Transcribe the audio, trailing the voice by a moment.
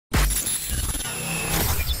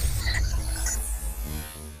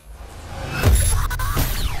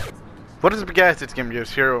What is up guys, it's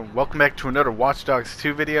GamerJoes here, and welcome back to another Watch Dogs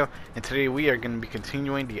 2 video, and today we are going to be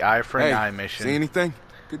continuing the Eye for an Eye mission. See anything?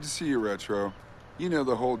 Good to see you, Retro. You know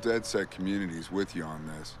the whole DedSec community's with you on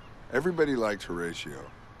this. Everybody liked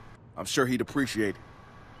Horatio. I'm sure he'd appreciate it.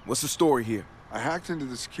 What's the story here? I hacked into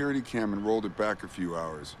the security cam and rolled it back a few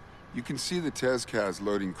hours. You can see the Tezcaz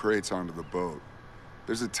loading crates onto the boat.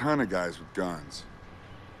 There's a ton of guys with guns.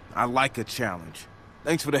 I like a challenge.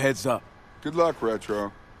 Thanks for the heads up. Good luck,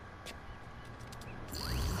 Retro.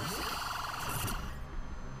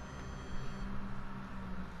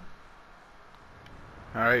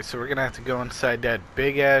 Alright, so we're gonna have to go inside that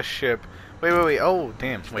big ass ship. Wait, oh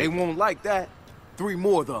damn, wait. They won't like that. 3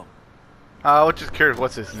 more though. I was just curious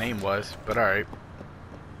what his name was, but alright.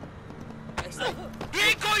 He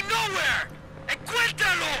ain't going nowhere!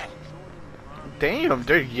 Encuéntralo! Damn,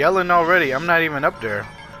 they're yelling already. I'm not even up there.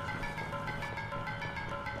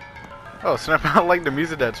 Oh, snap, I like the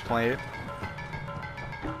music that's playing.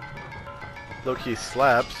 Low-key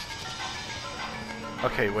slaps.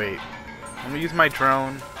 Okay, wait. I'm gonna use my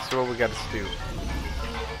drone, see what we gotta do.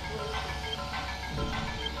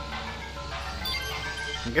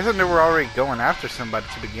 I'm guessing they were already going after somebody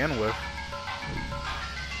to begin with.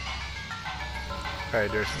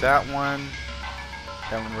 Alright, there's that one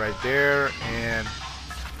right there, and...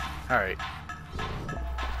 Alright.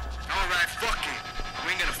 Alright, fuck it.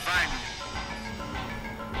 We ain't gonna find me.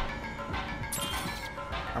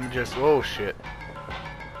 I'm just... oh shit.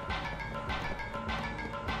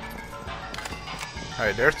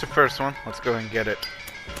 Alright, there's the first one. Let's go and get it.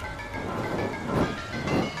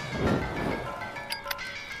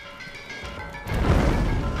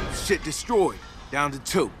 Shit destroyed. Down to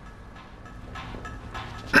 2.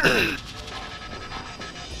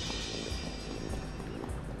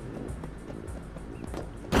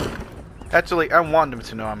 Actually, I want them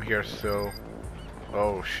to know I'm here, so...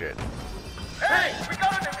 oh shit. Hey! We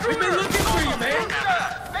got an intruder! We've been looking for you, man!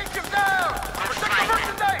 Take him down! Protect the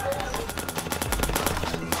merchandise!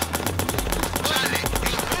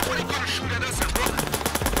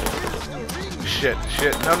 Shit,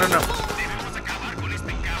 no.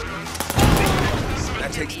 That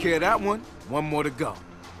takes care of that one. 1 more to go.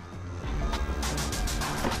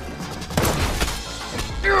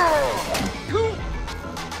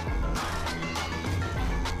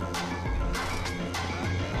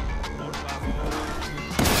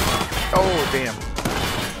 Oh, damn.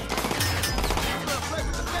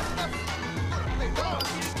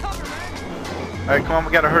 Alright, come on,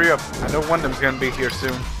 we gotta hurry up. I know one of them's gonna be here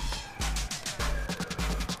soon.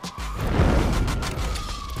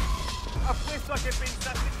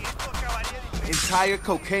 Entire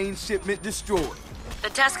cocaine shipment destroyed. The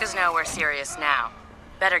Tescas know we're serious now.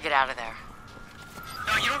 Better get out of there.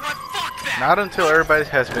 No, you know what? Fuck that! Not until everybody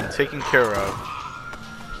has been taken care of.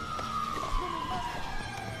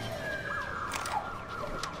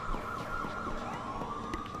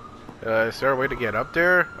 Is there a way to get up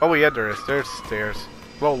there? Oh yeah, there is. There's stairs.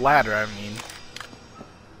 Well, ladder, I mean.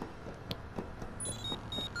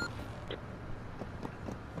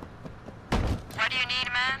 What do you need,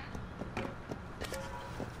 man?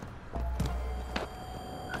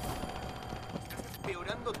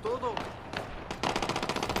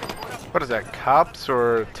 What is that, cops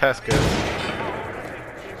or Tescas?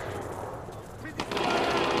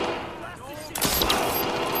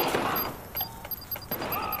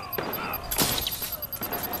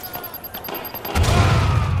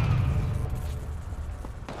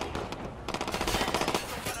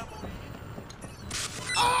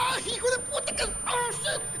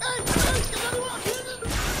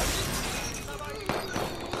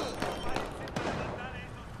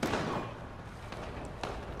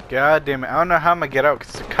 God damn it, I don't know how I'm gonna get out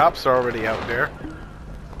because the cops are already out there.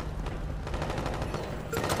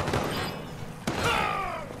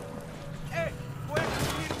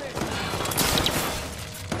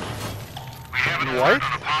 We have an What? alert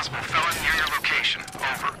on a possible felon near your location.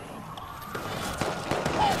 Over.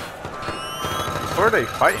 Who are they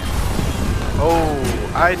fighting?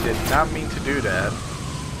 Oh, I did not mean to do that.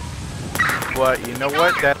 But you know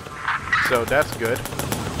what? So that's good.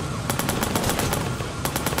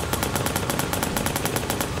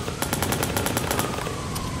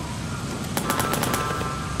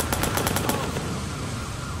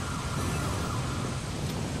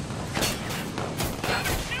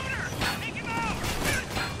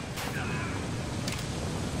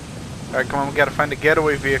 Alright, come on, we gotta find a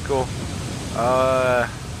getaway vehicle. Oh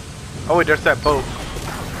wait, there's that boat.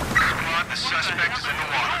 Squad, the suspect is in the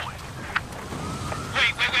water.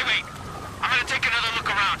 Wait. I'm gonna take another look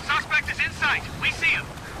around. Suspect is in sight. We see him.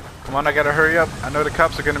 Come on, I gotta hurry up. I know the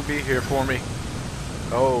cops are gonna be here for me.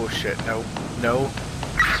 Oh shit, no. No.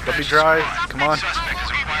 Let me drive. Come on. Suspect has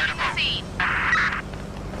acquired a boat.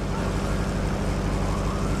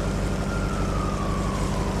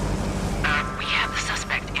 We have the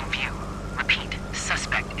suspect in view. Repeat,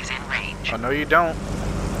 suspect is in range. Oh, no you don't.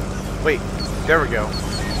 Wait, there we go.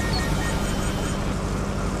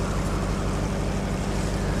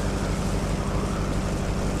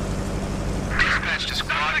 Dispatch to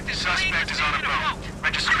squad. Suspect is on a boat.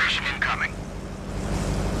 Registration incoming.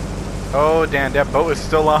 Oh damn, that boat is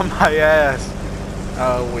still on my ass.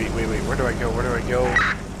 Oh wait, where do I go? Where do I go?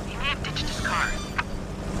 He may have ditched his car.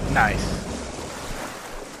 Nice.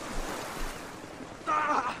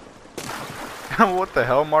 What the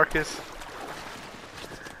hell, Marcus?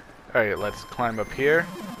 Alright, let's climb up here.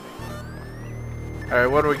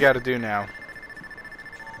 Alright, what do we gotta do now?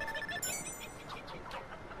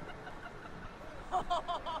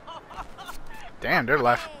 Damn, they're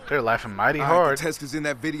laughing mighty hard. The testers in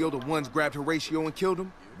that video, the ones grabbed Horatio and killed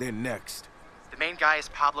him, they're next. The main guy is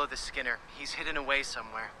Pablo the Skinner. He's hidden away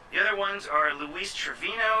somewhere. The other ones are Luis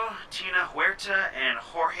Trevino, Tina Huerta, and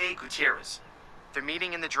Jorge Gutierrez. They're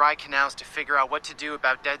meeting in the dry canals to figure out what to do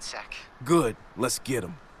about DedSec. Good, let's get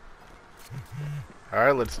them.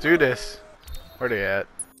 Alright, let's do this. Where they at?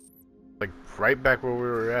 Like, right back where we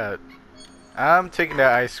were at. I'm taking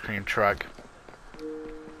that ice cream truck.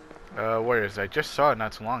 Where is it? I just saw it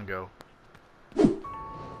not too long ago.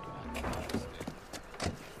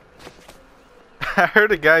 I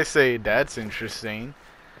heard a guy say, that's interesting.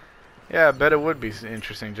 Yeah, I bet it would be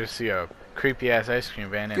interesting just to see a creepy-ass ice cream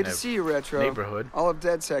van in Good to see you, Retro. neighborhood. All of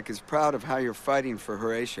DedSec is proud of how you're fighting for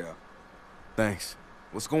Horatio. Thanks.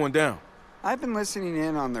 What's going down? I've been listening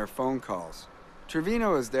in on their phone calls.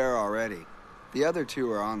 Trevino is there already. The other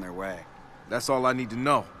two are on their way. That's all I need to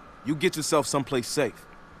know. You get yourself someplace safe.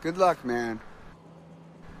 Good luck, man.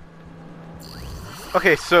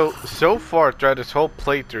 Okay, so far throughout this whole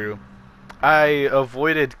playthrough, I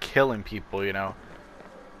avoided killing people, you know.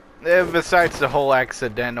 Besides the whole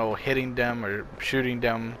accidental hitting them or shooting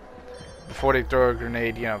them before they throw a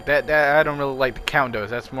grenade, you know, that I don't really like to count those.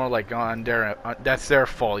 That's more like that's their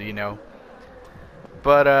fault, you know.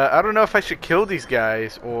 But I don't know if I should kill these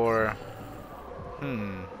guys or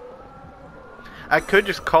I could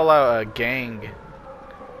just call out a gang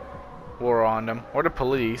war on them or the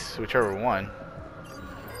police, whichever one.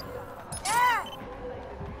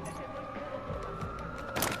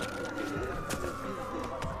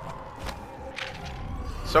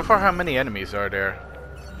 So far, how many enemies are there?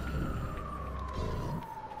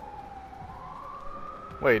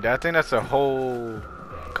 Wait, I think that's a whole,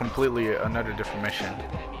 completely another different mission.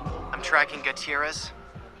 I'm tracking Gutierrez.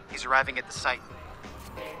 He's arriving at the site.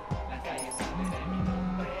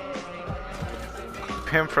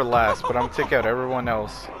 Him for last, but I'm gonna take out everyone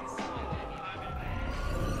else.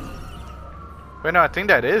 Wait, no, I think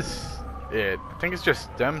that is it. I think it's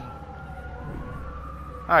just them.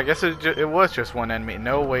 Oh, I guess it was just one enemy.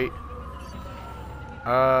 No, wait.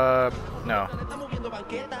 No.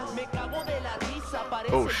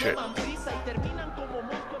 Oh, shit.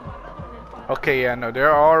 Okay, yeah, no,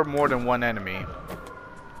 there are more than one enemy.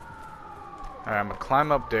 Alright, I'm gonna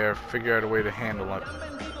climb up there, figure out a way to handle it.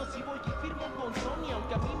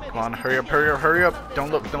 Come on, hurry up, hurry up, hurry up.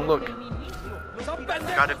 Don't look, don't look.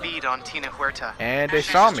 Got a bead on Tina Huerta. And they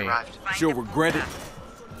saw me. She'll regret it.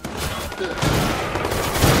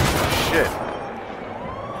 Shit.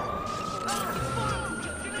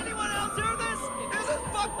 Can anyone else hear this? This is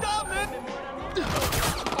fucked up, man!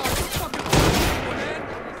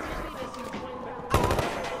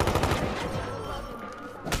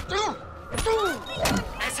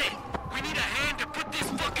 That's it. We need a hand to put this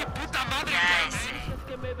fucking puta madre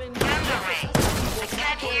down, man. I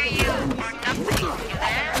can't hear you or nothing. You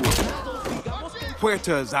there?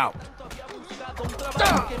 Puerta is out.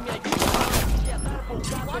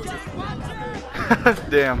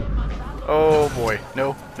 Damn. Oh boy.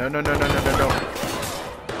 No. No, no, no, no, no, no, no. I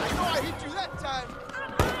know I hit you that time.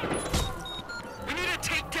 We need to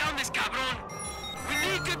take down this cabron. We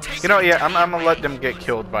need to take You know, yeah, I'm gonna let them get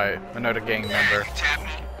killed by another gang member. Tap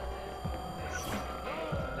me.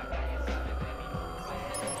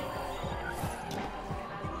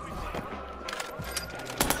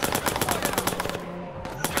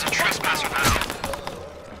 There's a trespasser now.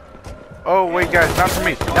 Oh, wait, guys, not for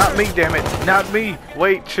me. Not me, damn it. Not me.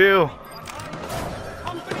 Wait, chill.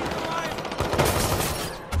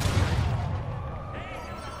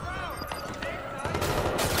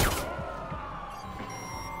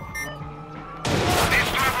 This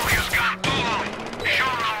trouble has gone too long.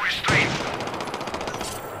 Show no restraint.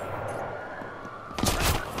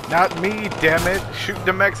 Not me, damn it. Shoot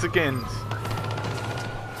the Mexicans.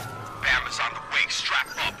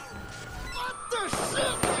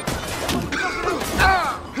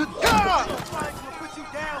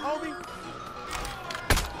 homie.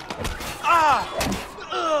 Ah!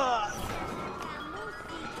 Ugh.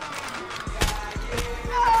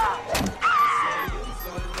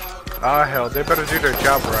 Ah, hell, they better do their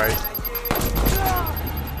job right.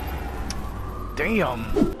 Damn.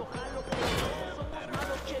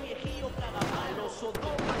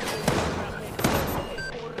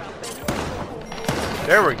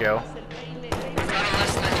 There we go.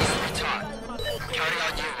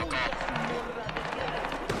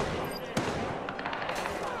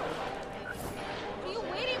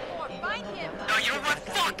 No, you know what?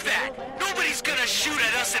 Fuck that! Nobody's gonna shoot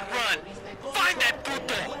at us and run! Find that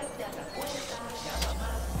puto!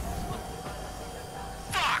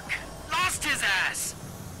 Fuck! Lost his ass!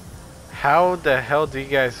 How the hell do you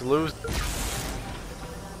guys lose?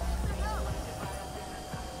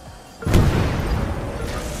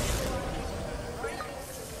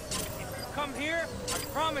 Come here. I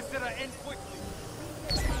promise it'll end quickly.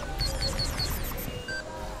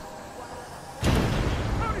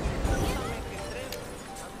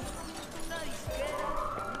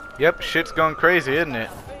 Yep, shit's going crazy, isn't it?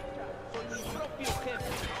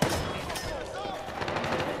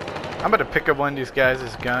 I'm gonna pick up one of these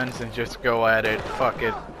guys' guns and just go at it. Fuck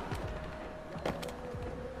it.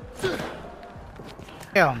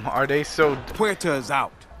 Damn, are they so... Huerta is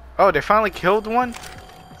out. Oh, they finally killed one?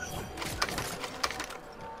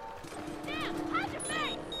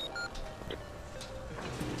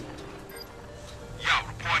 Yo,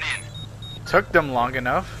 report in. Took them long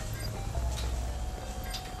enough.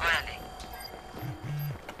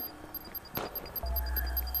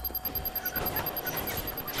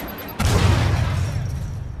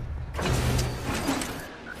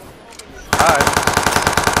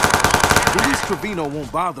 Luis Trevino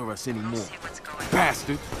won't bother us anymore.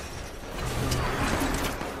 Bastard.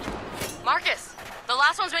 Marcus, the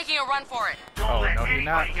last one's making a run for it. Oh, no, he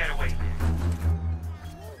not. Get away.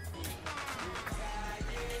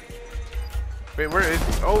 Wait, where is...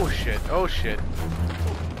 Oh, shit. Oh, shit.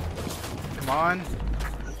 Come on.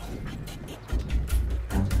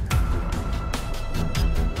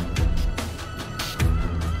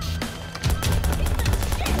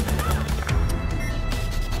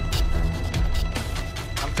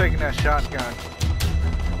 I'm taking that shotgun.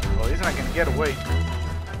 Well, he's not gonna get away.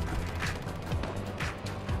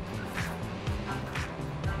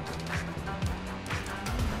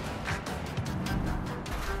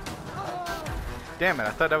 Damn it, I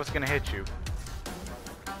thought that was gonna hit you.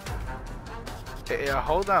 Hey,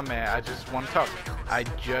 hold on, man. I just want to talk. I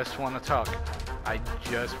just want to talk. I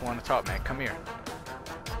just want to talk, man. Come here.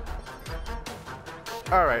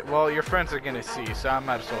 Alright, well, your friends are gonna see, so I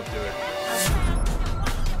might as well do it.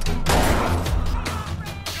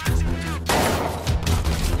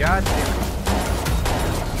 God damn it.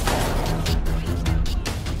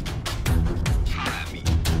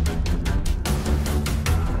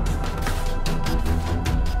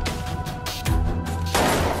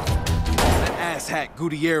 Asshat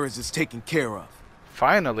Gutierrez is taken care of.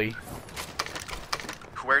 Finally.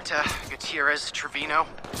 Huerta, Gutierrez, Trevino.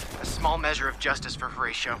 A small measure of justice for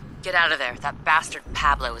Horatio. Get out of there. That bastard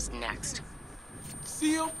Pablo is next.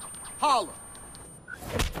 See him? Holler.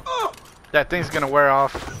 That thing's gonna wear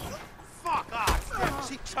off. Fuck off. That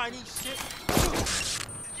cheap Chinese shit.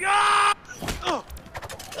 Yeah!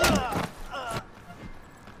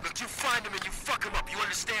 Look, you find him and you fuck him up, you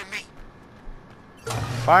understand me?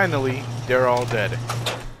 Finally, they're all dead.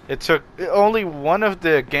 It took... Only one of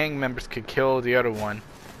the gang members could kill the other one.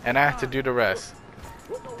 And I have to do the rest.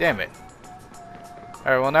 Damn it.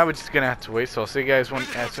 Alright, well now we're just gonna have to wait. So I'll see you guys when,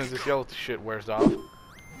 as soon as this yellow shit wears off.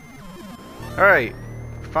 Alright.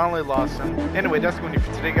 Finally lost him. Anyway, that's going to be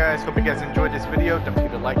for today, guys. Hope you guys enjoyed this video. Don't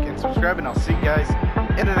forget to like and subscribe. And I'll see you guys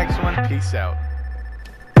in the next one. Peace out.